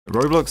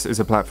Roblox is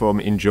a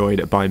platform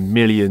enjoyed by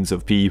millions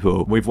of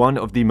people, with one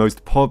of the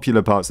most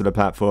popular parts of the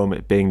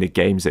platform being the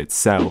games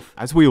itself.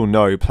 As we all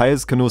know,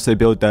 players can also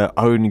build their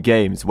own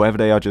games, whether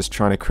they are just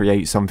trying to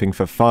create something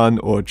for fun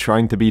or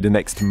trying to be the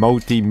next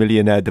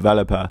multi-millionaire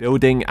developer.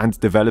 Building and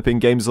developing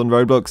games on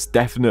Roblox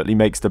definitely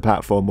makes the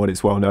platform what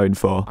it's well known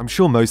for. I'm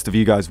sure most of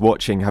you guys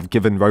watching have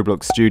given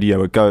Roblox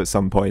Studio a go at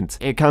some point.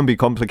 It can be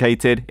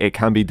complicated, it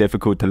can be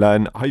difficult to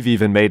learn. I've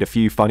even made a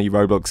few funny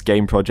Roblox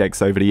game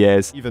projects over the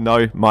years. Even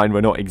though mine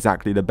were not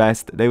exactly the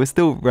best, they were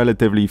still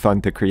relatively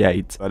fun to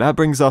create. But that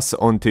brings us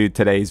onto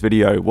today's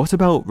video. What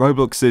about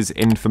Roblox's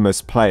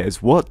infamous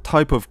players? What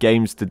type of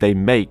games did they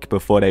make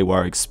before they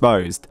were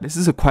exposed? This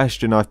is a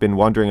question I've been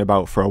wondering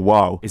about for a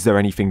while. Is there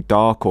anything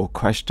dark or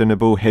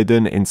questionable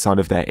hidden inside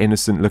of their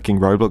innocent looking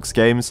Roblox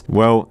games?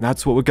 Well,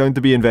 that's what we're going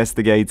to be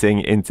investigating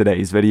in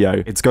today's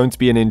video. It's going to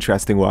be an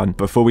interesting one.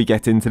 Before we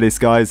get into this,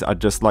 guys,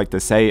 I'd just like to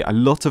say a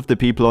lot of the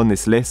people on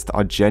this list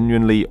are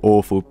genuinely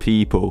awful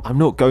people. I'm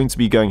not going to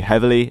be going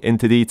heavily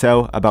into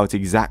detail about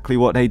exactly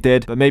what they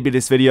did, but maybe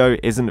this video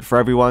isn't for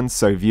everyone,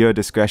 so viewer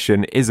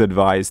discretion is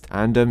advised.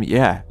 And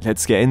yeah,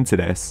 let's get into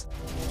this.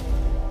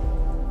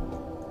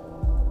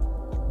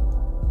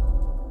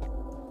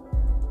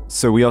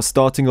 So we are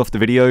starting off the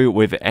video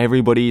with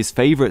everybody's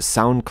favorite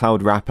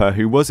SoundCloud rapper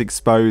who was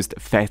exposed,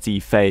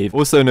 Fave,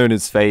 also known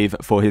as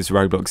Fave for his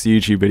Roblox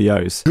YouTube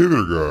videos. Hey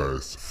there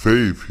guys,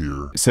 Fave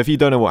here. So if you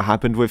don't know what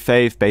happened with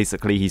Fave,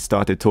 basically he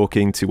started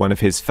talking to one of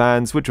his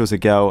fans, which was a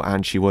girl,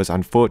 and she was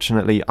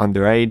unfortunately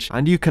underage,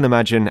 and you can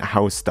imagine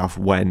how stuff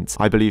went.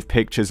 I believe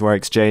pictures were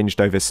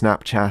exchanged over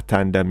Snapchat,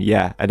 and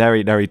yeah, a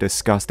very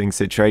disgusting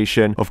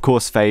situation. Of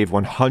course, Fave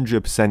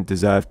 100%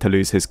 deserved to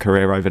lose his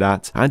career over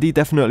that, and he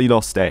definitely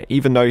lost it.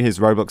 Even though his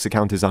Roblox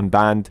account is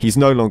unbanned, he's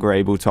no longer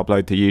able to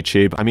upload to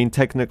YouTube. I mean,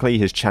 technically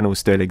his channel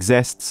still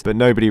exists, but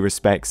nobody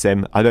respects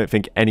him. I don't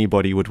think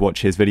anybody would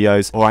watch his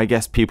videos, or I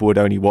guess people would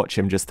only watch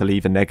him just to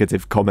leave a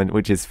negative comment,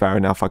 which is fair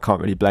enough. I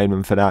can't really blame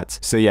them for that.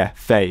 So yeah,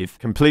 Fave,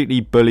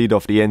 completely bullied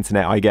off the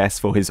internet, I guess,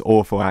 for his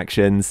awful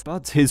actions,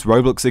 but his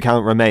Roblox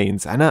account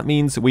remains, and that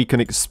means we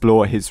can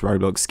explore his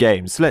Roblox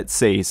games. Let's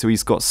see. So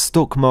he's got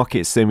Stock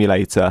Market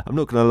Simulator. I'm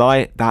not gonna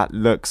lie, that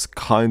looks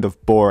kind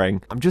of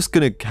boring. I'm just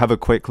gonna have a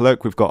quick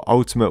look. We've got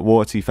Ultimate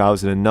War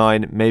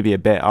 2009, maybe a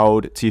bit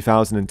old.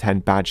 2010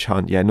 Badge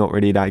Hunt, yeah, not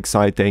really that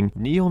exciting.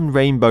 Neon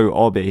Rainbow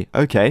Obby,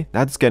 okay,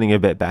 that's getting a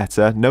bit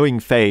better. Knowing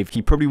Fave,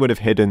 he probably would have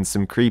hidden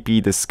some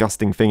creepy,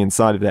 disgusting thing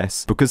inside of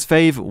this, because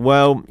Fave,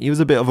 well, he was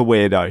a bit of a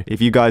weirdo.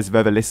 If you guys have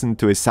ever listened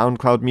to his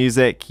SoundCloud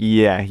music,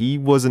 yeah, he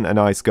wasn't a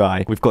nice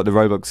guy. We've got the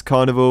Roblox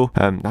Carnival,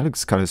 that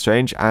looks kind of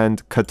strange,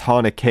 and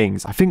Katana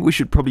Kings. I think we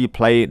should probably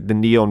play the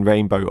Neon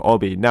Rainbow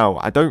Obby. Now,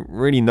 I don't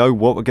really know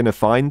what we're gonna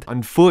find.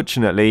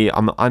 Unfortunately,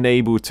 I'm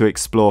unable to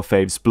explore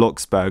Fave's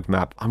Bloxburg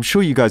map. I'm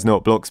sure you guys know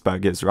what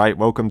Bloxburg is, right?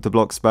 Welcome to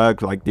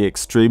Bloxburg, like the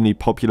extremely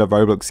popular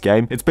Roblox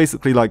game. It's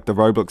basically like the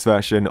Roblox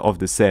version of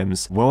The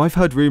Sims. Well, I've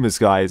heard rumors,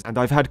 guys, and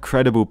I've had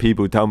credible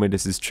people tell me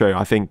this is true.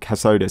 I think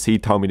Casodus, he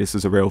told me this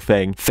was a real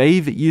thing.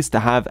 Fave used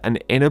to have an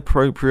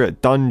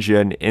inappropriate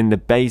dungeon in the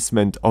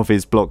basement of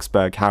his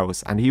Bloxburg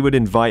house, and he would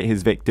invite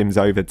his victims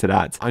over to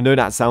that. I know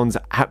that sounds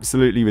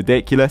absolutely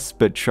ridiculous,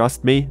 but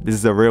trust me, this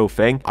is a real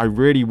thing. I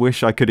really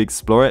wish I could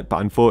explore it,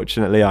 but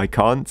unfortunately I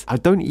can't. I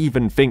don't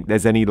even think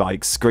there's any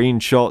like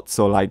screenshots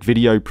or like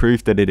video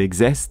proof that it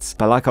exists,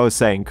 but like I was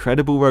saying,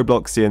 credible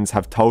Robloxians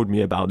have told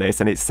me about this,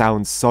 and it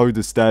sounds so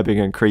disturbing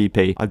and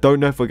creepy. I don't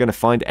know if we're going to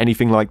find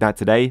anything like that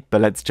today,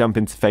 but let's jump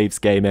into Fave's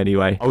game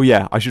anyway. Oh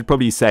yeah, I should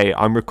probably say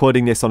I'm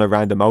recording this on a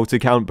random alt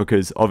account,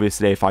 because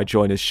obviously if I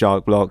join as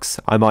Sharkblocks,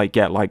 I might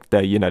get like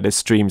the, you know, the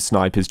stream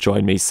snipers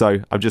join me, so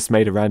I've just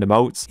made a random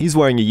alt. He's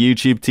wearing a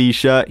YouTube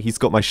t-shirt, he's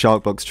got my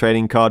Sharkblocks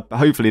trading card, but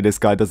hopefully this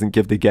guy doesn't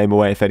give the game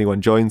away if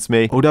anyone joins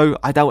me, although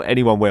I doubt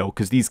anyone will,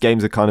 because these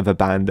games are kind of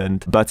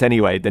abandoned. But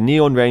anyway, the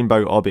Neon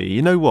Rainbow Obby,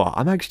 you know what,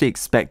 I'm actually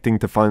expecting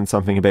to find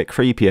something a bit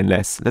creepy in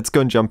this. Let's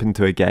go and jump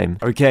into a game.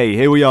 Okay,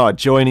 here we are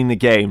joining the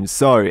game.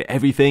 So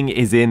everything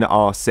is in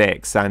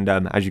R6, and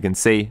as you can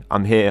see,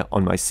 I'm here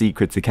on my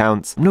secret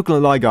account. I'm not gonna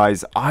lie,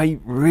 guys, I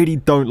really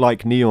don't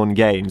like neon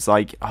games.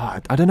 Like, I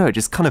don't know, it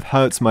just kind of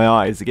hurts my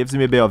eyes. It gives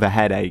me a bit of a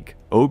headache.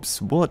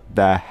 Oops, what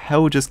the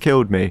hell just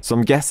killed me? So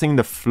I'm guessing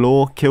the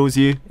floor kills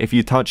you if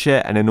you touch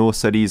it, and then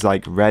also these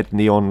like red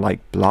neon like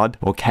blood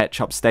or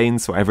ketchup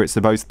stains, whatever it's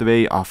supposed to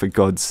be. Oh, for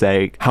God's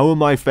sake. How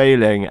am I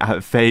failing at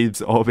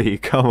Fave's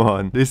Obby? Come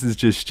on. This is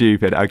just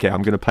stupid. Okay,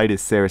 I'm going to play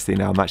this seriously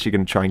now. I'm actually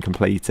going to try and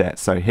complete it.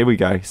 So here we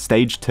go.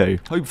 Stage 2.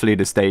 Hopefully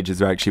the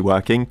stages are actually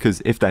working,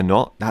 because if they're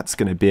not, that's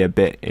going to be a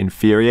bit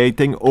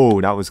infuriating.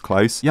 Oh, that was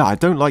close. Yeah, I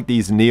don't like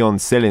these neon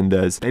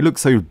cylinders. They look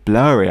so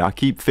blurry. I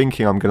keep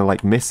thinking I'm going to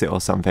like miss it or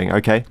something.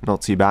 Okay,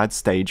 not too bad.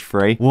 Stage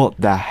 3. What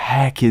the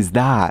heck is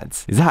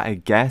that? Is that a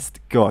guest?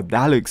 God,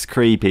 that looks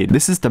creepy.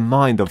 This is the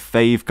mind of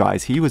Fave,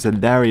 guys. He was a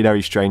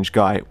very strange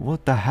guy.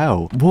 What the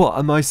hell? What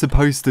am I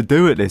supposed to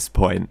do at this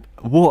point?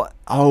 What?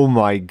 Oh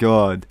my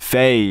god.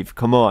 Fave,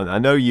 come on. I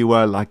know you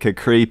were like a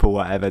creep or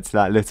whatever to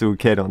that little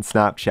kid on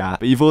Snapchat,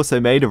 but you've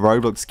also made a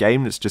Roblox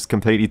game that's just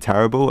completely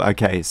terrible.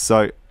 Okay,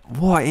 so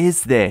What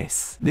is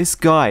this? This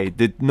guy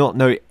did not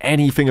know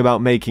anything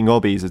about making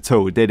obbies at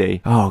all, did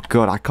he? Oh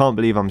god, I can't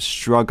believe I'm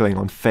struggling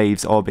on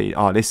Fave's obby.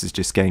 Oh, this is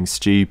just getting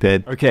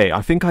stupid. Okay,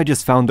 I think I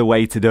just found a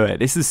way to do it.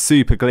 This is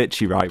super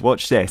glitchy, right?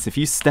 Watch this. If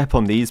you step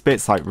on these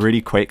bits like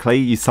really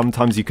quickly,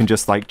 sometimes you can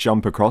just like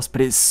jump across,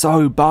 but it's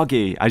so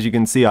buggy. As you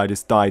can see, I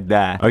just died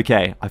there.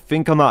 Okay, I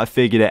think I might have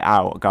figured it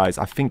out, guys.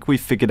 I think we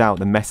figured out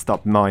the messed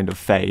up mind of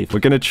Fave. We're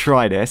gonna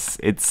try this.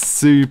 It's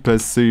super,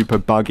 super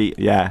buggy.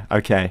 Yeah,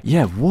 okay.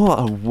 Yeah, what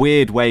a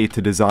weird way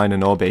to design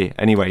an obby.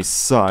 Anyway,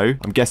 so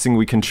I'm guessing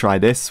we can try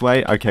this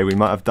way. Okay, we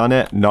might have done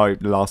it. No,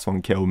 the last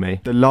one killed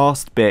me. The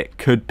last bit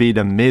could be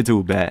the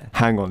middle bit.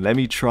 Hang on, let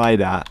me try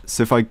that.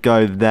 So if I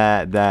go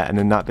there, and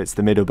then that bit's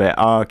the middle bit.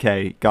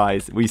 Okay,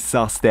 guys, we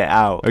sussed it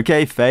out.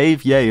 Okay,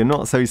 Fave, yeah, you're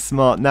not so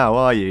smart now,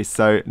 are you?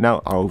 So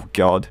now, oh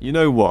god. You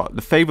know what?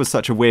 The Fave was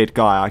such a weird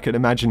guy. I could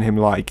imagine him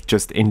like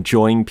just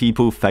enjoying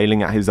people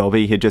failing at his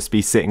obby. He'd just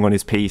be sitting on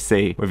his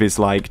PC with his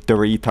like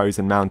Doritos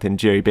and Mountain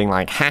Dew being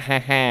like, ha ha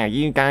ha,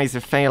 you guys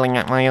are failing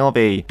at my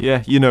obby.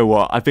 Yeah, you know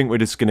what? I think we're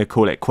just gonna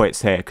call it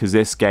quits here because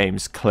this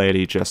game's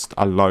clearly just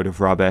a load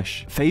of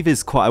rubbish. Fave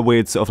is quite a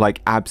weird sort of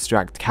like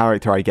abstract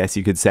character, I guess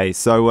you could say.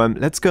 So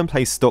let's go and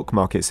play Stock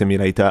Market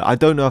Simulator. I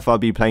don't know if I'll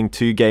be playing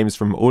 2 games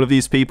from all of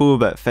these people,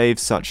 but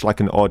Fave's such like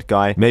an odd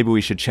guy. Maybe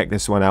we should check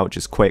this one out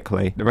just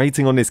quickly. The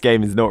rating on this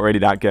game is not really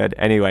that good.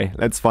 Anyway,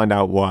 let's find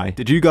out why.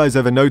 Did you guys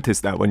ever notice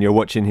that when you're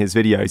watching his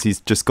videos, he's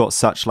just got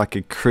such like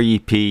a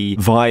creepy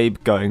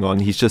vibe going on?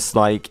 He's just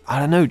like, I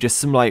don't know, just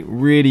some like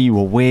really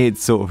weird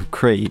sort of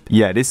creep.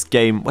 Yeah, this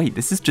game, wait,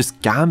 this is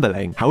just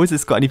gambling. How has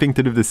this got anything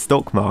to do with the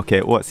stock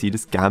market? What, so you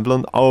just gamble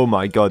on? Oh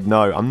my god,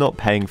 no, I'm not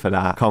paying for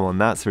that. Come on,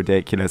 that's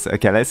ridiculous.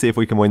 Okay, let's see if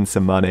we can win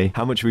some money.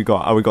 How much we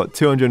got? Oh, we got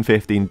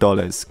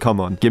 $215. Come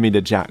on, give me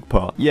the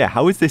jackpot. Yeah,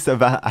 how is this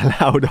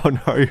allowed on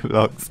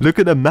Roblox? Look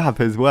at the map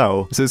as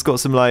well. So it's got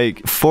some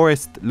like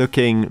forest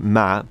looking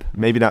map.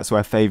 Maybe that's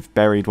where Fave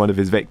buried one of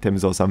his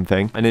victims or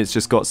something. And it's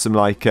just got some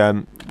like,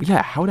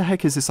 yeah, how the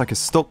heck is this like a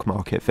stock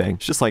market thing?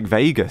 It's just like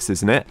Vegas,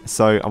 isn't it?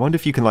 So I wonder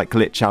if you can like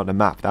glitch out the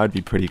map. That would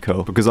be pretty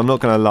cool. Because I'm not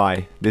gonna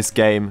lie, this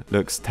game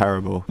looks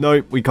terrible.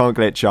 Nope, we can't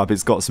glitch up.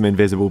 It's got some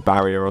invisible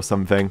barrier or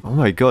something. Oh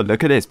my god,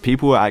 look at this.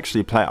 People were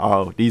actually playing.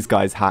 Oh, these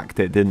guys hacked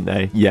it, didn't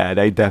they? Yeah,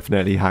 they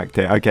definitely hacked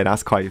it. Okay,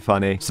 that's quite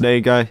funny. So there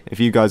you go. If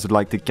you guys would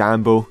like to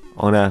gamble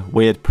on a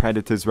weird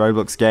Predators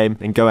Roblox game,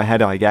 then go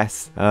ahead, I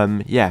guess.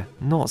 Yeah,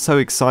 not so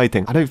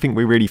exciting. I don't think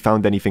we really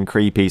found anything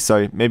creepy,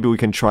 so maybe we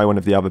can try one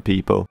of the other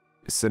people.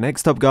 So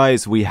next up,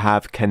 guys, we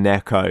have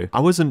Koneko. I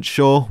wasn't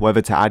sure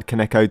whether to add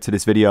Koneko to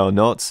this video or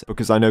not,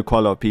 because I know quite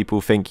a lot of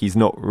people think he's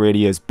not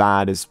really as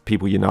bad as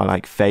people, you know,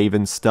 like Fave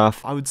and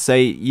stuff. I would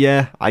say,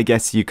 yeah, I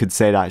guess you could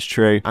say that's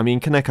true. I mean,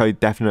 Koneko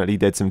definitely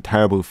did some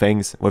terrible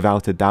things,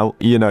 without a doubt.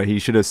 You know, he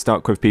should have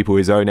stuck with people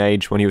his own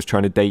age when he was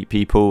trying to date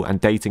people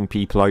and dating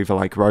people over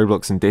like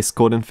Roblox and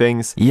Discord and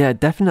things. Yeah,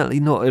 definitely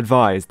not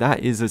advised.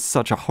 That is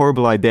such a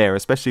horrible idea,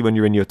 especially when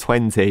you're in your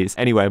 20s.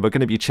 Anyway, we're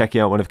going to be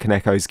checking out one of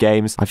Koneko's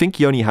games. I think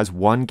he only has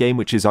one game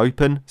which is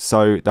open,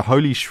 so the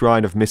Holy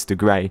Shrine of Mr.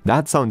 Grey.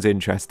 That sounds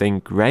interesting.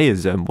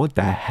 Greyism, what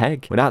the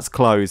heck? Well, that's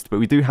closed, but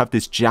we do have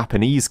this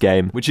Japanese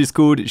game, which is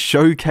called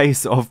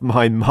Showcase of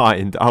My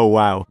Mind. Oh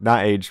wow,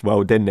 that aged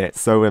well, didn't it?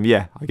 So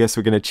yeah, I guess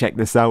we're gonna check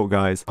this out,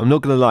 guys. I'm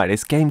not gonna lie,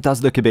 this game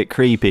does look a bit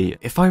creepy.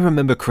 If I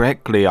remember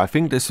correctly, I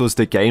think this was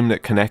the game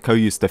that Koneko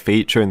used to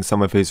feature in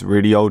some of his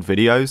really old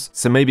videos,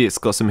 so maybe it's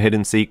got some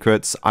hidden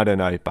secrets. I don't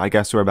know, but I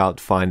guess we're about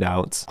to find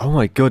out. Oh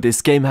my god,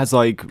 this game has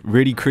like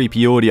really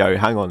creepy audio.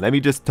 Hang on, let me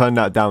just turn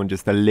that down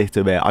just a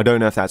little bit. I don't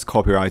know if that's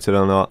copyrighted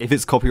or not. If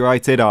it's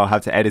copyrighted, I'll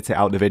have to edit it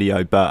out the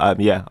video, but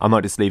yeah, I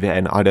might just leave it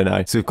in. I don't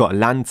know. So we've got a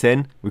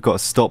lantern, we've got a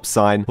stop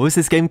sign. What was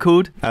this game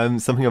called?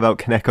 Something about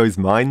Koneko's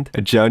mind,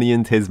 a journey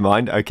into his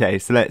mind. Okay,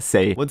 so let's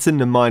see what's in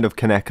the mind of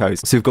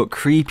Koneko's. So we've got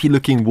creepy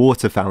looking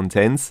water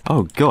fountains.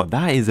 Oh god,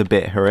 that is a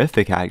bit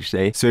horrific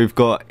actually. So we've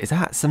got, is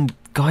that some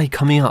guy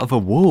coming out of a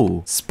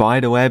wall?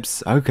 Spider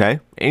webs. Okay,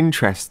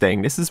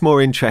 interesting. This is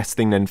more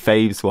interesting than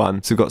Fave's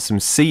one. So we've got some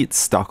seats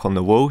stuck on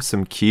the wall,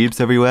 some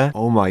cubes everywhere.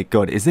 Oh my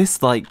god, is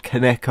this like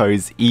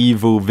Koneko's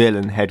evil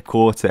villain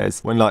headquarters?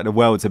 When like the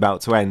world's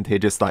about to end,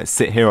 he'd just like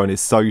sit here on his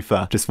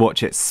sofa, just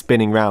watch it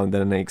spinning round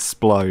and then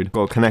explode.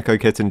 Got a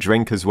Konekokitten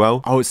drink as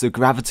well. Oh, it's the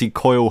gravity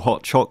coil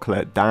hot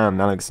chocolate. Damn,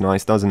 that looks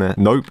nice, doesn't it?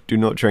 Nope, do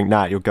not drink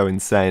that, you'll go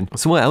insane.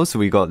 So what else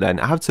have we got then?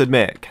 I have to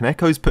admit,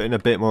 Koneko's put in a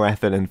bit more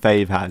effort than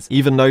Fave has.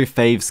 Even though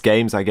Fave's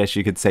games, I guess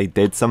you could say,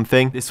 did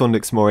something, this one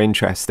looks more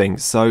interesting.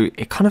 So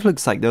it kind of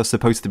looks like they're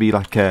supposed to be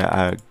like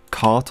a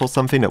cart or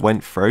something that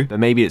went through, but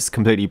maybe it's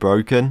completely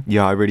broken.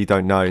 Yeah, I really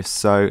don't know.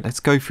 So let's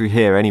go through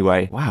here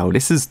anyway. Wow,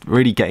 this is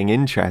really getting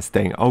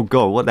interesting. Oh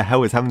god, what the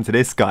hell is happening to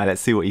this guy?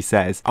 Let's see what he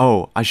says.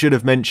 Oh, I should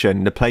have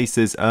mentioned the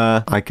places,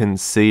 I can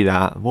see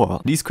that.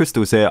 What? These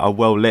crystals here are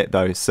well lit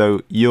though,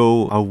 so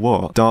you'll, oh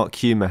what? Dark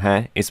humor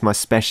here, it's my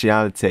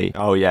speciality.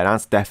 Oh yeah,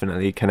 that's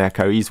definitely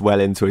Koneko. He's well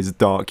into his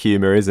dark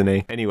humor, isn't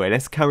he? Anyway,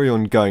 let's carry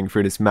on going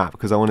through this map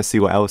because I want to see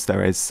what else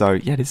there is. So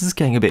yeah, this is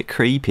getting a bit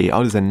creepy. Oh,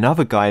 there's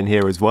another guy in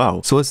here as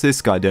well. So what's What's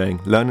this guy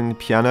doing? Learning the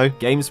piano?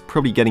 Game's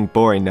probably getting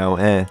boring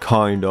now.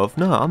 Kind of.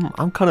 No,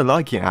 I'm kind of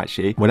liking it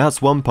actually. Well,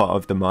 that's one part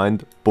of the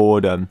mind.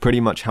 Boredom. Pretty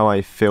much how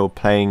I feel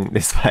playing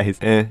this phase.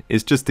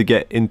 It's just to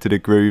get into the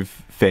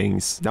groove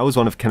things. That was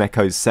one of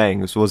Koneko's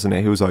sayings, wasn't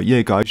it? He was like,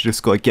 yeah guys, you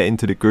just gotta get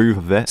into the groove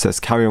of it. So let's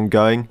carry on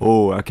going.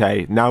 Oh,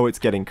 okay, now it's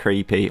getting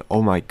creepy.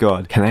 Oh my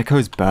god,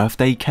 Koneko's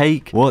birthday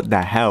cake? What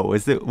the hell?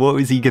 What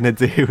was he gonna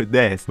do with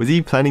this? Was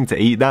he planning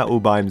to eat that all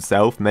by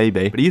himself?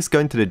 Maybe. But he's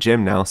going to the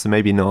gym now, so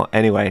maybe not.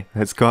 Anyway,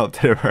 let's go up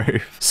to the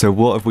roof. So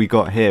what have we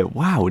got here?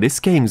 Wow,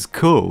 this game's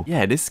cool.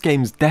 Yeah, this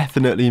game's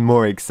definitely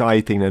more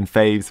exciting than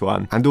Fave's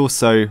one. And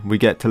also, we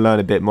get to learn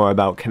a bit more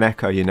about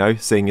Koneko, you know,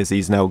 seeing as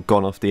he's now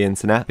gone off the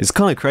internet. It's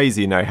kind of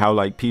crazy, you know, how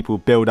like people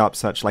build up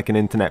such like an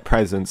internet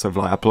presence of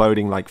like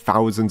uploading like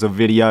thousands of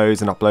videos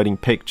and uploading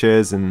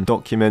pictures and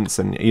documents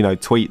and, you know,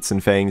 tweets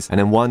and things, and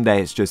then one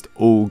day it's just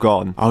all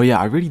gone. Oh yeah,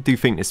 I really do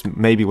think this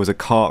maybe was a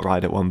cart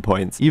ride at one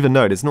point, even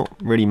though there's not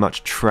really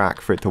much track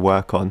for it to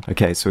work on.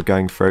 Okay, so we're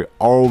going through.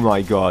 Oh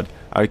my god.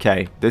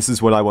 Okay, this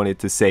is what I wanted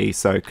to see.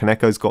 So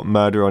Koneko's got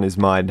murder on his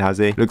mind, has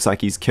he? Looks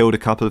like he's killed a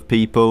couple of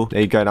people.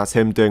 There you go, that's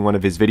him doing one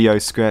of his video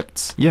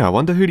scripts. Yeah, I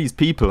wonder who these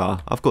people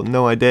are. I've got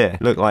no idea.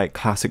 Look like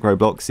classic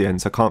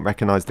Robloxians. I can't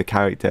recognize the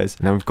characters.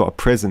 And then we've got a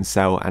prison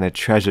cell and a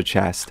treasure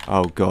chest.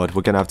 Oh god,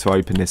 we're gonna have to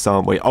open this,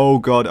 aren't we? Oh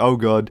god, oh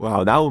god.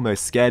 Wow, that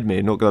almost scared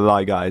me, not gonna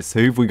lie guys. So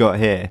who have we got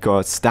here? Got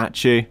a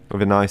statue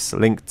with a nice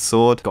linked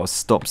sword. Got a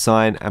stop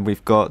sign, and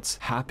we've got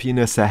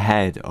happiness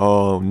ahead.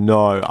 Oh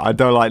no, I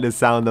don't like the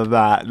sound of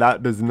that.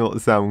 That does not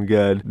sound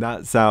good.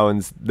 That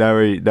sounds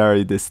very,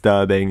 very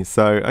disturbing.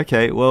 So,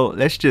 okay, well,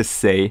 let's just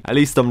see. At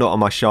least I'm not on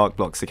my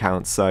Sharkblocks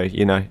account, so,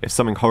 you know, if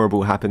something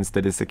horrible happens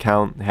to this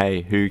account,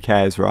 hey, who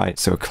cares, right?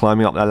 So,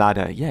 climbing up the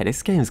ladder. Yeah,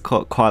 this game's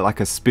got quite like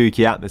a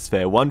spooky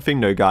atmosphere. One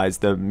thing though, guys,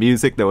 the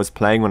music that was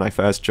playing when I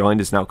first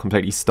joined is now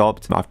completely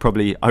stopped. I've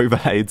probably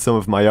overlaid some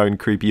of my own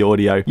creepy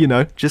audio, you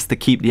know, just to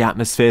keep the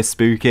atmosphere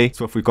spooky.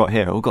 So, what have we got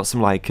here? We've got some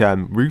like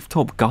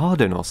rooftop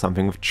garden or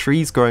something with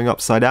trees growing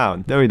upside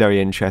down. Very, very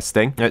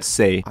interesting. Let's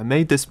see. I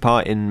made this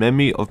part in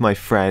memory of my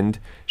friend.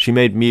 She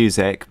made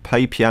music.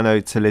 Play piano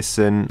to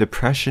listen.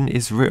 Depression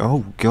is real.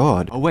 Oh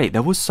god. Oh wait,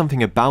 there was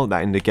something about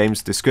that in the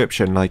game's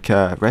description, like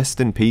rest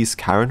in peace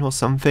Karen or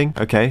something.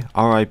 Okay,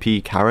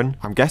 R.I.P. Karen.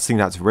 I'm guessing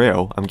that's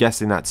real. I'm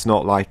guessing that's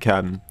not like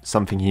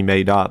something he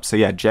made up. So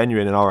yeah,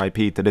 genuine and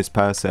R.I.P. to this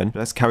person.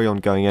 Let's carry on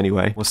going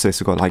anyway. What's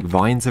this? We've got like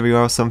vines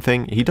everywhere or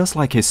something. He does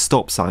like his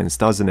stop signs,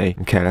 doesn't he?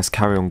 Okay, let's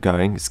carry on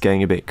going. It's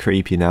getting a bit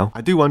creepy now.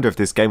 I do wonder if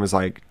this game was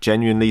like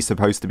genuinely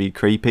supposed to be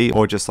creepy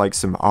or just like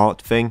some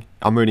art thing.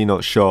 I'm really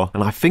not sure.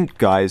 And I think,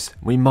 guys,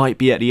 we might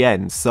be at the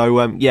end.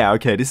 So, yeah,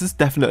 okay, this is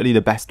definitely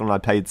the best one I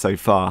played so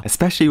far.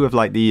 Especially with,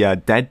 like, the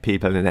dead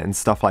people in it and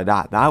stuff like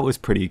that. That was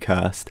pretty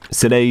cursed.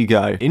 So there you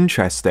go.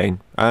 Interesting.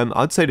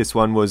 I'd say this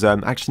one was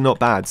actually not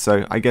bad.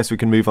 So I guess we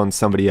can move on to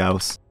somebody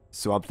else.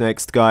 So up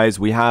next,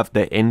 guys, we have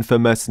the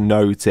infamous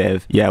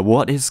Notive. Yeah,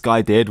 what this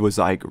guy did was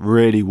like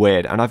really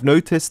weird, and I've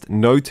noticed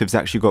Notive's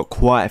actually got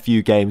quite a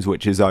few games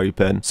which is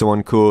open. So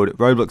one called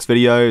Roblox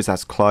Videos,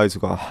 that's closed.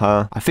 We've got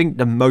her. I think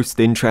the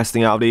most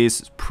interesting out of these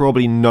is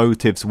probably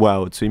Notive's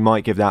World, so we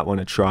might give that one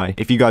a try.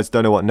 If you guys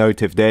don't know what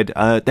Notive did,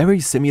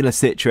 very similar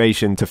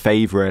situation to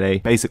Fave, really.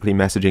 Basically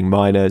messaging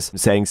minors,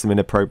 saying some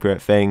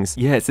inappropriate things.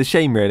 Yeah, it's a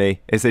shame,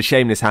 really. It's a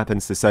shame this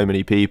happens to so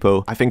many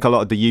people. I think a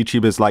lot of the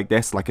YouTubers like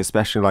this, like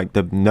especially like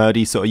the nerdy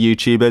sort of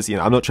YouTubers, you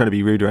know, I'm not trying to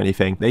be rude or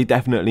anything, they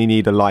definitely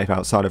need a life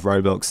outside of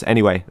Roblox.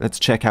 Anyway, let's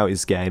check out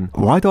his game.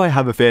 Why do I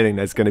have a feeling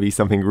there's going to be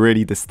something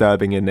really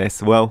disturbing in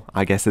this? Well,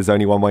 I guess there's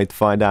only one way to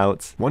find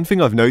out. One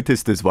thing I've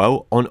noticed as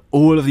well, on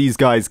all of these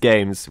guys'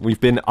 games,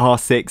 we've been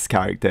R6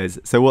 characters.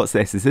 So what's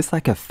this? Is this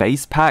like a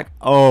face pack?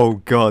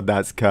 Oh god,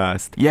 that's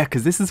cursed. Yeah,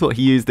 because this is what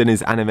he used in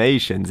his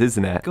animations,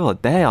 isn't it?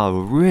 God, they are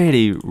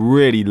really,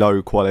 really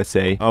low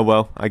quality. Oh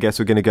well, I guess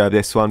we're going to go with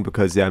this one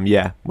because,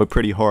 yeah, we're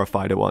pretty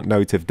horrified at what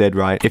Notive did,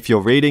 right? If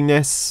you're reading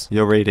this,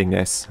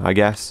 I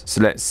guess.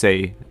 So let's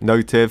see.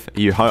 Notive,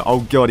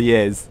 oh god, he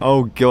is.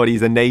 Oh god,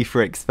 he's a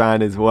Nathrix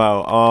fan as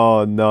well.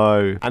 Oh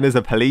no. And there's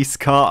a police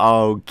car.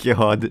 Oh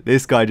god,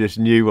 this guy just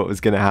knew what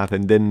was going to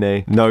happen, didn't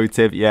he?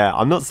 Notive, yeah,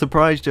 I'm not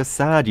surprised, just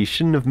sad. You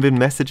shouldn't have been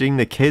messaging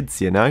the kids,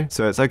 you know?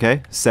 So it's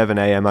okay. 7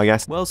 AM, I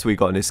guess. What else have we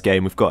got in this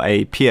game? We've got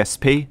a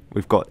PSP.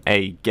 We've got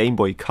a Game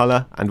Boy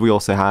Color, and we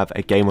also have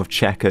a game of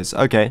checkers.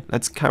 Okay,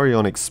 let's carry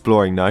on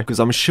exploring now, because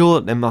I'm sure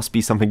there must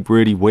be something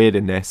really weird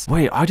in this.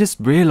 Wait, I just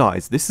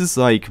realized this is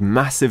like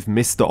massive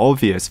Mr.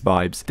 Obvious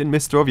vibes. Didn't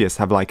Mr. Obvious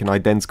have like an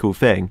identical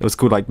thing? It was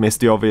called like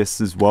Mr.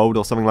 Obvious's World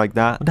or something like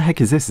that. What the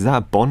heck is this? Is that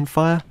a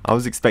bonfire? I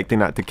was expecting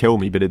that to kill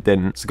me, but it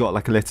didn't. It's got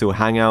like a little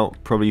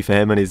hangout, probably for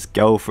him and his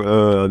girlfriend.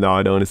 Oh, no,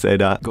 I don't want to say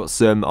that. Got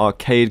some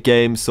arcade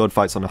games, sword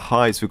fights on the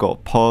heights. We've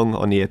got Pong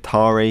on the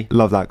Atari.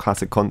 Love that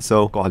classic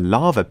console. Got a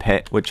lava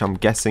pit, which I'm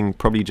guessing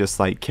probably just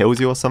like kills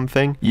you or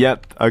something.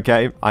 Yep,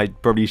 okay, I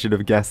probably should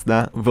have guessed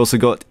that. We've also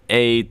got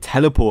a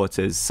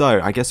teleporters, so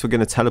I guess we're going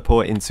to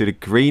teleport into the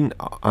green.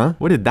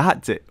 What did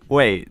that do?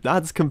 Wait,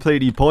 that's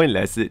completely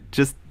pointless. It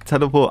just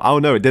teleport? Oh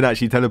no, it did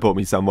actually teleport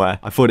me somewhere.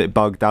 I thought it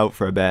bugged out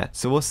for a bit.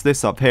 So what's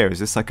this up here? Is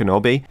this like an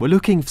obby? We're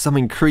looking for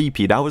something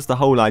creepy. That was the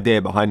whole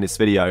idea behind this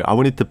video. I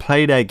wanted to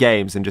play their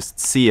games and just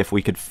see if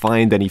we could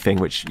find anything,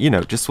 which, you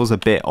know, just was a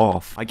bit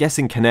off. I guess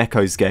in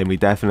Koneko's game we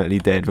definitely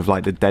did, with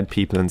like the dead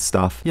people and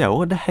stuff. Yeah,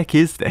 what the heck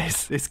is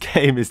this? This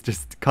game is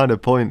just kind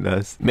of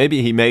pointless.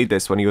 Maybe he made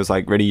this when he was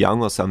like really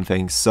young or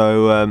something.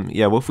 So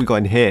yeah, what have we got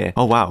in here?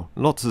 Oh wow,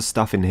 lots of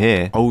stuff in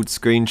here. Old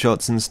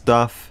screenshots and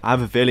stuff. I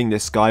have a feeling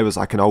this guy was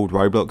like an old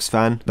Roblox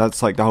fan.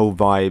 That's like the whole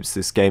vibes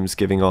this game's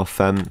giving off.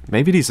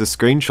 Maybe these are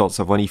screenshots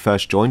of when he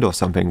first joined or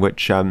something,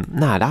 which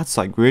nah, that's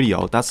like really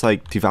old. That's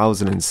like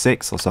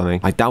 2006 or something.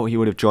 I doubt he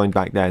would have joined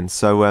back then.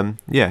 So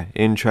yeah,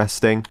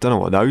 interesting. Don't know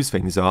what those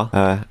things are.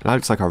 That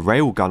looks like a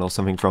railgun or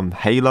something from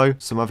Halo,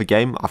 some other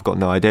game. I've got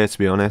no idea, to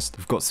be honest.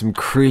 We've got some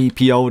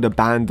creepy old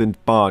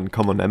abandoned barn.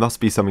 Come on, there must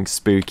be something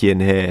spooky in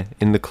here.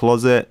 In the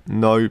closet?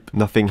 Nope,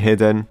 nothing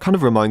hidden. Kind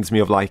of reminds me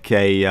of like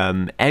a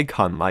egg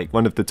hunt, like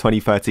one of the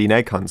 2013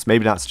 egg hunts.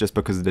 Maybe that's just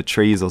because of the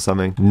trees or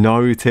something.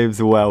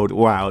 Notives world.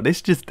 Wow,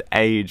 this just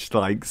aged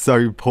like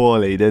so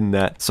poorly, didn't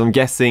it? So I'm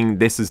guessing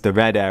this is the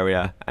red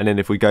area, and then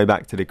if we go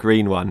back to the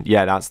green one,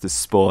 yeah, that's the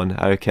spawn.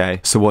 Okay,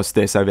 so what's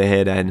this over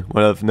here then?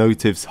 One of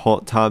Notives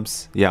hot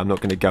tubs. Yeah, I'm not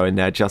going to go in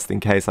there just in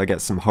case I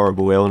get some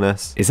horrible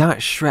illness. Is that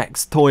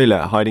Shrek's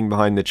toilet hiding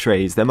behind the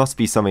trees? There must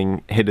be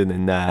something hidden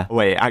in there.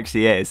 Wait, it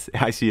actually is.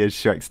 It actually is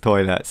Shrek's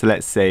toilet. So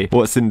let's see.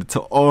 What's in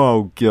the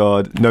oh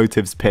god,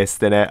 Notives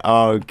pissed in it.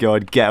 Oh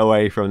god, get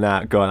away from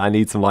that. God, I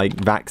need some like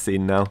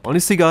vaccine now.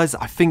 Honestly guys,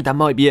 I think that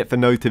might be it for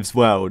Notives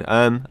world.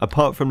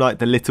 Apart from like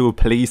the little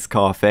police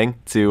car thing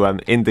to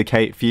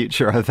indicate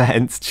future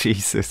events.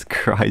 Jesus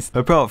Christ.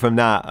 Apart from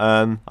that,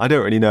 I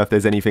don't really know if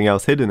there's anything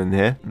else hidden in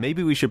here.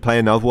 Maybe we should play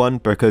another one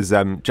because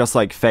just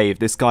like Fave,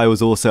 this guy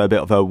was also a bit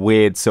of a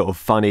weird sort of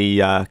funny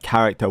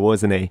character,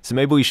 wasn't he? So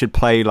maybe we should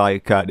play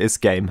like this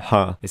game.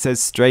 Huh. It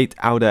says straight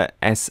outer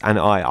S and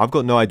I. I've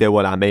got no idea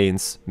what that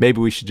means. Maybe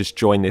we should just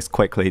join this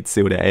quickly to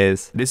see what it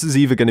is. This is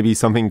either going to be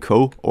something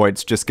cool or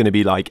it's just going to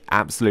be like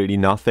absolutely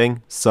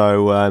nothing.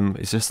 So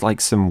it's just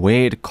like some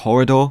weird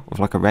corridor with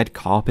like a red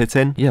carpet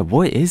in. Yeah,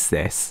 what is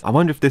this? I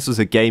wonder if this was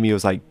a game he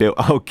was like built.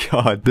 Oh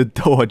god, the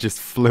door just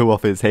flew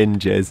off his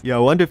hinges. Yeah, I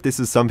wonder if this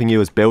is something he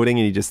was building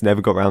and he just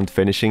never got around to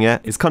finishing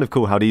it. It's kind of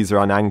cool how these are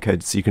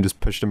unanchored so you can just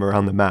push them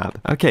around the map.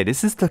 Okay,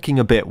 this is looking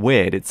a bit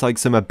weird. It's like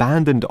some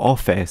abandoned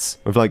office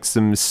with like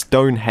some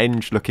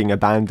Stonehenge looking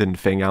abandoned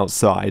thing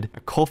outside. A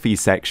coffee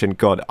section.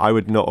 God, I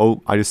would not.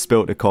 Oh, I just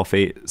spilt the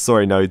coffee.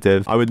 Sorry,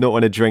 Notive. I would not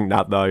want to drink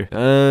that though.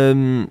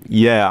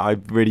 Yeah, I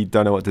really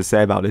don't know what to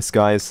say about this,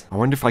 guys. I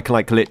wonder if I can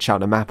like glitch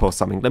out a map or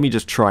something. Let me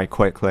just try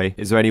quickly.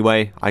 Is there any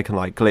way I can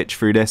like glitch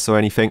through this or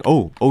anything?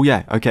 Oh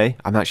yeah, okay.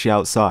 I'm actually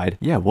outside.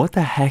 Yeah, what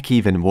the heck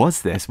even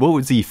was this? What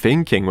was he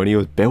thinking when he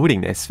was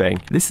building this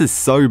thing? This is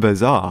so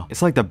bizarre.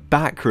 It's like the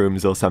back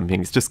rooms or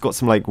something. It's just got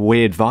some like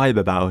weird vibe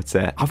about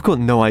it. I've got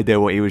no idea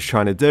what he was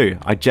trying to do.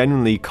 I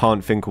genuinely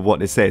can't think of what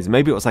this is.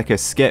 Maybe it was like a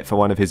skit for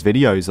one of his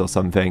videos or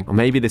something. Or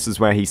maybe this is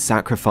where he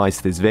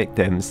sacrificed his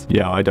victims.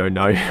 Yeah, I don't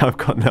know. I've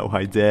got no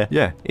idea.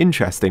 Yeah,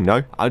 interesting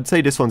though. I'd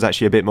say this one's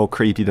actually a bit more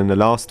creepy than the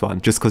last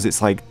one, just because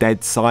it's like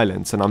dead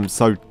silence and I'm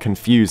so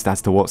confused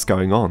as to what's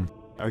going on.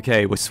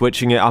 Okay, we're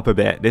switching it up a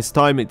bit. This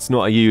time it's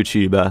not a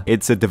YouTuber,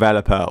 it's a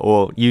developer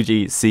or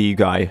UGC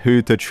guy,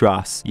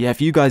 WhoToTrus. Yeah,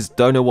 if you guys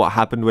don't know what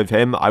happened with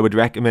him, I would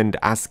recommend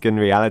Asken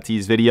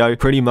Reality's video.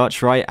 Pretty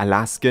much, right,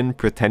 Alaskan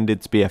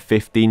pretended to be a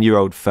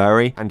 15-year-old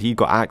furry and he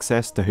got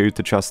access to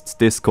WhoToTrust's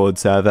Discord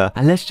server.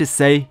 And let's just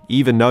say,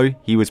 even though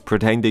he was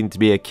pretending to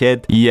be a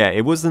kid, yeah,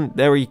 it wasn't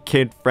very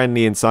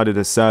kid-friendly inside of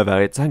the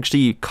server. It's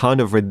actually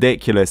kind of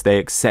ridiculous they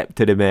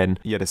accepted him in.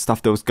 Yeah, the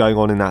stuff that was going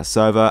on in that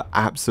server,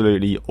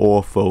 absolutely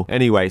awful.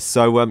 Anyway,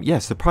 so yeah,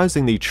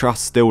 surprisingly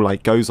Trust still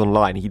like goes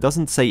online. He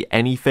doesn't say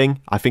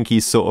anything. I think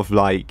he's sort of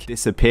like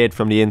disappeared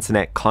from the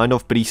internet kind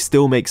of, but he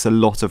still makes a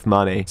lot of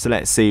money. So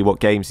let's see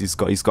what games he's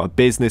got. He's got a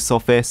business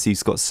office,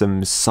 he's got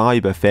some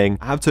cyber thing.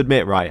 I have to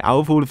admit, right, out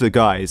of all of the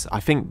guys, I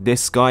think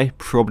this guy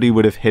probably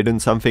would have hidden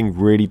something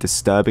really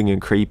disturbing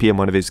and creepy in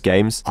one of his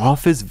games.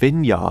 Arthur's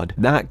Vineyard,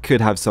 that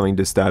could have something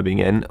disturbing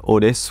in, or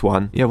this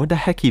one. Yeah, what the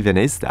heck even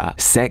is that?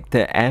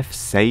 Sector F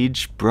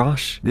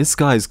Sagebrush. This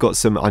guy's got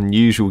some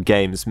unusual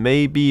games.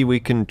 Maybe we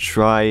can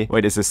try...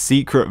 Wait, there's a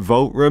secret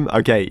vault room?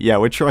 Okay, yeah,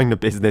 we're trying the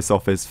business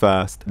office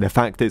first. The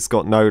fact it's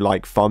got no,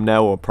 like,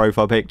 thumbnail or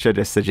profile picture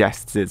just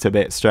suggests it's a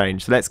bit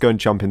strange. So let's go and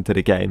jump into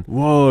the game.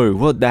 Whoa,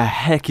 what the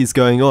heck is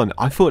going on?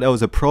 I thought there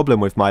was a problem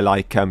with my,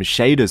 like,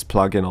 shaders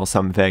plugin or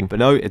something. But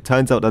no, it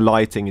turns out the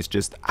lighting is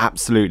just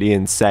absolutely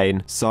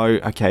insane. So,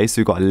 okay, so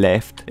we've got a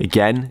lift.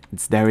 Again,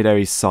 it's very,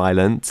 very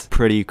silent.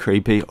 Pretty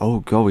creepy. Oh,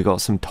 God, we got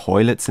some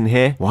toilets in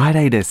here. Why are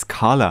they this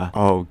color?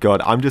 Oh,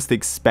 God, I'm just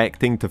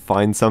expecting to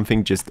find something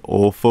just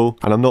awful,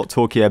 and I'm not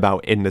talking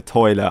about in the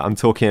toilet, I'm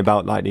talking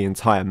about like the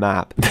entire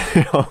map.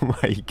 Oh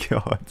my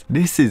god,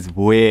 this is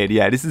weird.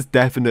 Yeah, this has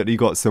definitely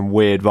got some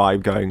weird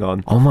vibe going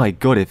on. Oh my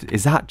god,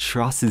 is that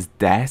Truss's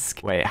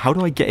desk? Wait, how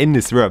do I get in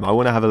this room? I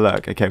want to have a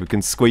look. Okay, we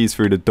can squeeze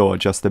through the door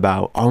just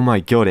about. Oh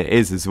my god, it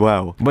is as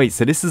well. Wait,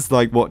 so this is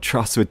like what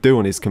Truss would do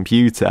on his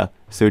computer.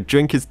 So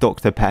drink his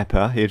Dr.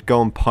 Pepper. He'd go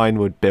on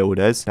Pinewood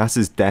Builders. That's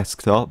his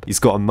desktop. He's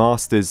got a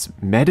master's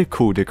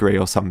medical degree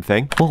or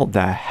something. What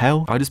the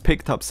hell? I just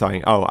picked up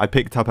something. Oh, I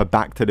picked up a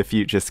Back to the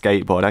Future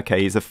skateboard.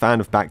 Okay, he's a fan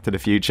of Back to the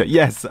Future.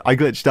 Yes, I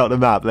glitched out the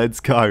map. Let's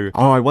go.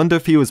 Oh, I wonder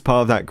if he was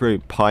part of that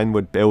group,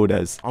 Pinewood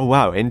Builders. Oh,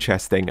 wow,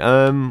 interesting.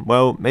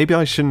 Well, maybe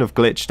I shouldn't have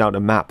glitched out the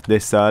map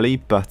this early,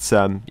 but,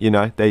 you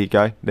know, there you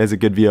go. There's a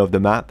good view of the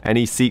map.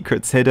 Any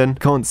secrets hidden?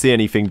 Can't see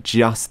anything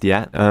just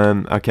yet.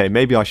 Okay,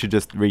 maybe I should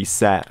just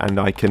reset and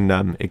I can,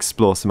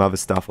 explore some other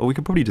stuff. Or we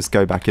could probably just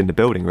go back in the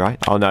building, right?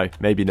 Oh, no,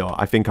 maybe not.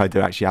 I think I do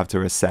actually have to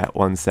reset.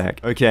 One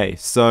sec. Okay,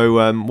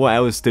 so, what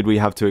else did we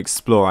have to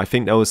explore? I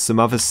think there was some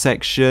other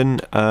section.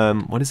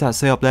 What does that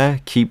say up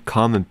there? Keep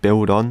calm and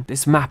build on.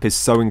 This map is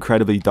so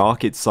incredibly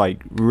dark. It's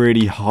like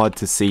really hard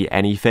to see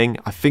anything.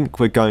 I think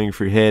we're going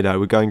through here though.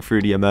 We're going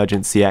through the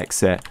emergency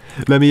exit.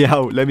 Let me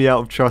out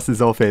of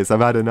Truss's office.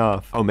 I've had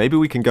enough. Oh, maybe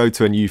we can go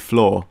to a new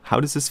floor. How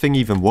does this thing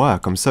even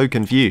work? I'm so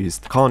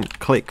confused. Can't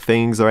click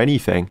things or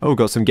anything. Oh,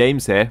 got some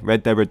games here.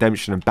 Red Dead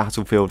Redemption and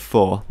Battlefield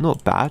 4.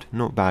 Not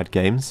bad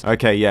games.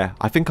 Okay, yeah.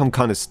 I think I'm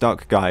kind of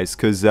stuck, guys,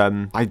 because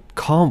I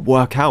can't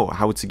work out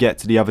how to get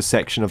to the other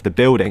section of the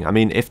building. I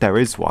mean, if there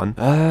is one.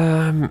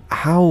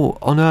 How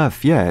on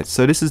earth? Yeah,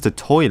 so this is the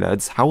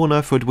toilets. How on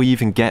earth would we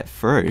even get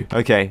through?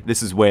 Okay,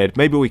 this is weird.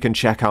 Maybe we can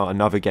check out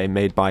another game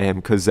made by him,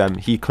 because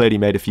he clearly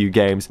made a few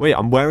games. Wait,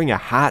 I'm wearing a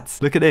hat.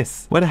 Look at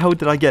this. Where the hell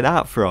did I get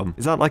that from?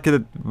 Is that like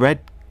a red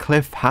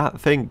cliff hat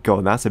thing?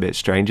 God, that's a bit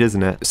strange,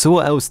 isn't it? So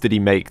what else did he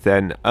make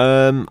then?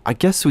 I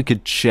guess we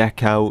could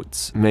check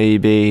out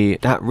maybe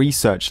that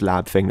research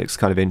lab thing. Looks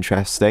kind of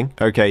interesting.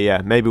 Okay,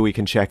 yeah, maybe we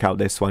can check out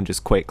this one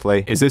just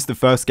quickly. Is this the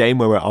first game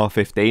where we're at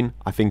R15?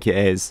 I think it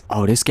is.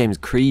 Oh, this game's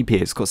creepy.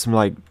 It's got some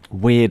like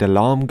weird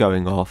alarm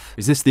going off.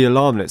 Is this the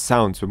alarm that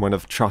sounds when one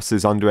of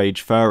Truss's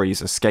underage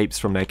furries escapes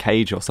from their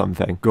cage or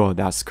something? God,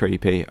 that's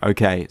creepy.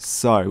 Okay,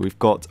 so we've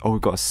got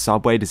a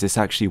subway. Does this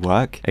actually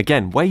work?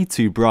 Again, way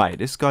too bright.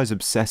 This guy's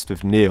obsessed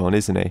with neon,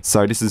 isn't he?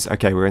 So this is,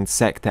 okay, we're in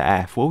Sector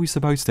F. What are we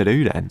supposed to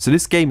do then? So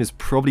this game is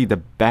probably the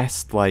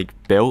best, like,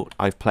 built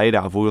I've played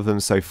out of all of them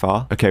so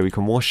far. Okay, we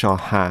can wash our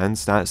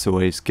hands. That's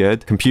always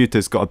good.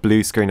 Computer's got a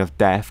blue screen of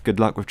death. Good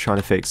luck with trying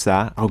to fix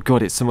that. Oh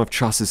god, it's some of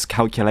Truss's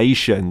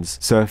calculations.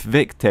 So if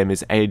victim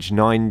is age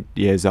 9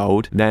 years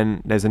old,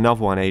 then there's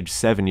another one age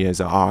 7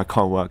 years old. Oh, I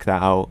can't work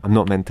that out. I'm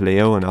not mentally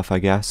ill enough, I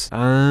guess.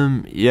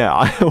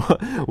 Yeah.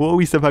 What are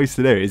we supposed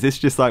to do? Is this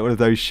just like one of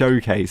those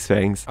showcase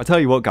things? I'll tell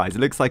you what, guys, it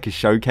looks like a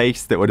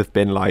showcase that would have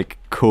been like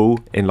cool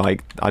in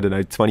like, I don't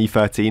know,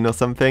 2013 or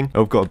something.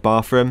 Oh, we've got a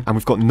bathroom and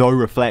we've got no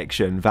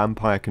reflection.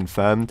 Vampire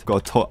confirmed.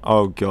 Got a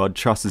oh god,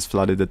 Truss has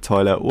flooded the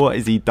toilet. What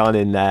has he done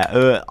in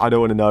there? I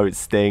don't want to know. It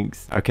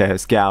stinks. Okay,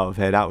 let's get out of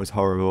here. That was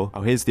horrible.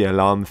 Oh, here's the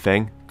alarm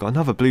thing. Got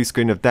another blue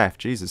screen of death.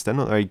 Jesus, they're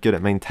not very good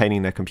at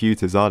maintaining their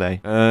computers, are they?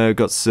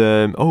 Got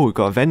some... Oh, we've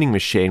got a vending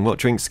machine. What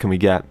drinks can we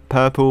get?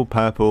 Purple,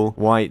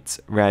 white,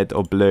 red,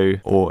 or blue,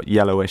 or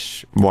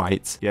yellowish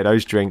white. Yeah,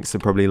 those drinks are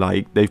probably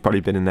like... They've probably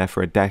been in there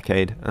for a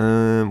decade.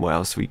 What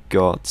else we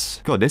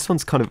got? God, this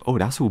one's kind of... Oh,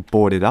 that's all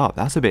boarded up.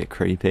 That's a bit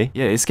creepy.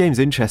 Yeah, this game's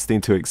interesting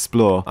to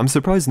explore. I'm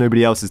surprised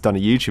nobody else has done a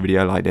YouTube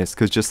video like this,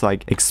 because just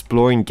like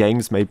exploring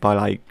games made by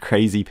like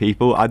crazy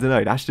people, I don't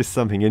know, that's just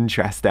something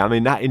interesting. I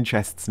mean, that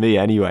interests me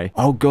anyway.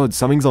 Oh god,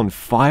 something's on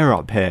fire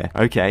up here.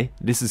 Okay,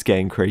 this is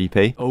getting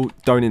creepy. Oh,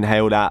 don't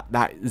inhale that.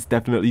 That is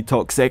definitely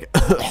toxic.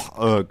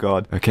 Oh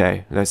god.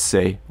 Okay, let's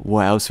see.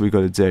 What else we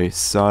got to do?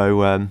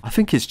 So, I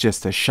think it's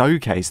just a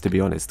showcase, to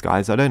be honest,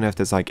 guys. I don't know if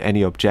there's like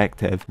any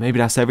objective. Maybe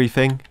that's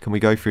everything. Can we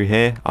go through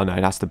here? Oh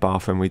no, that's the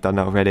bathroom. We've done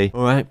that already.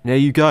 All right, there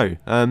you go.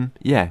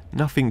 Yeah,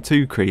 nothing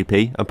too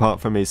creepy apart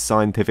from his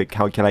scientific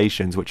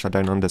calculations, which I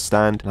don't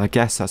understand. And I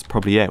guess that's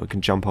probably it. We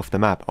can jump off the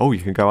map. Oh,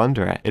 you can go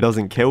under it. It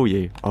doesn't kill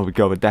you. Oh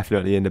god, we're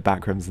definitely in the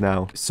backrooms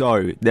now.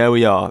 So there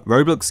we are.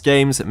 Roblox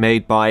games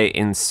made by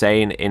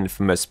insane,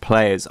 infamous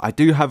players. I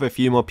do have a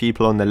few more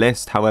people on the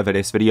list. However,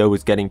 this video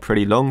was getting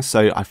pretty long,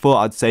 so I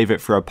thought I'd save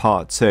it for a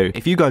part 2.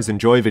 If you guys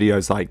enjoy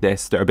videos like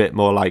this that are a bit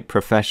more like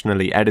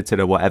professionally edited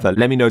or whatever,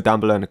 let me know down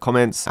below in the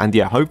comments. And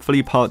yeah,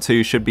 hopefully part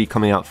 2 should be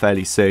coming out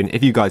fairly soon.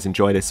 If you guys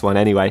enjoy this one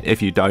anyway.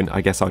 If you don't, I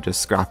guess I'll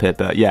just scrap it.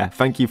 But yeah,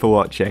 thank you for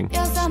watching.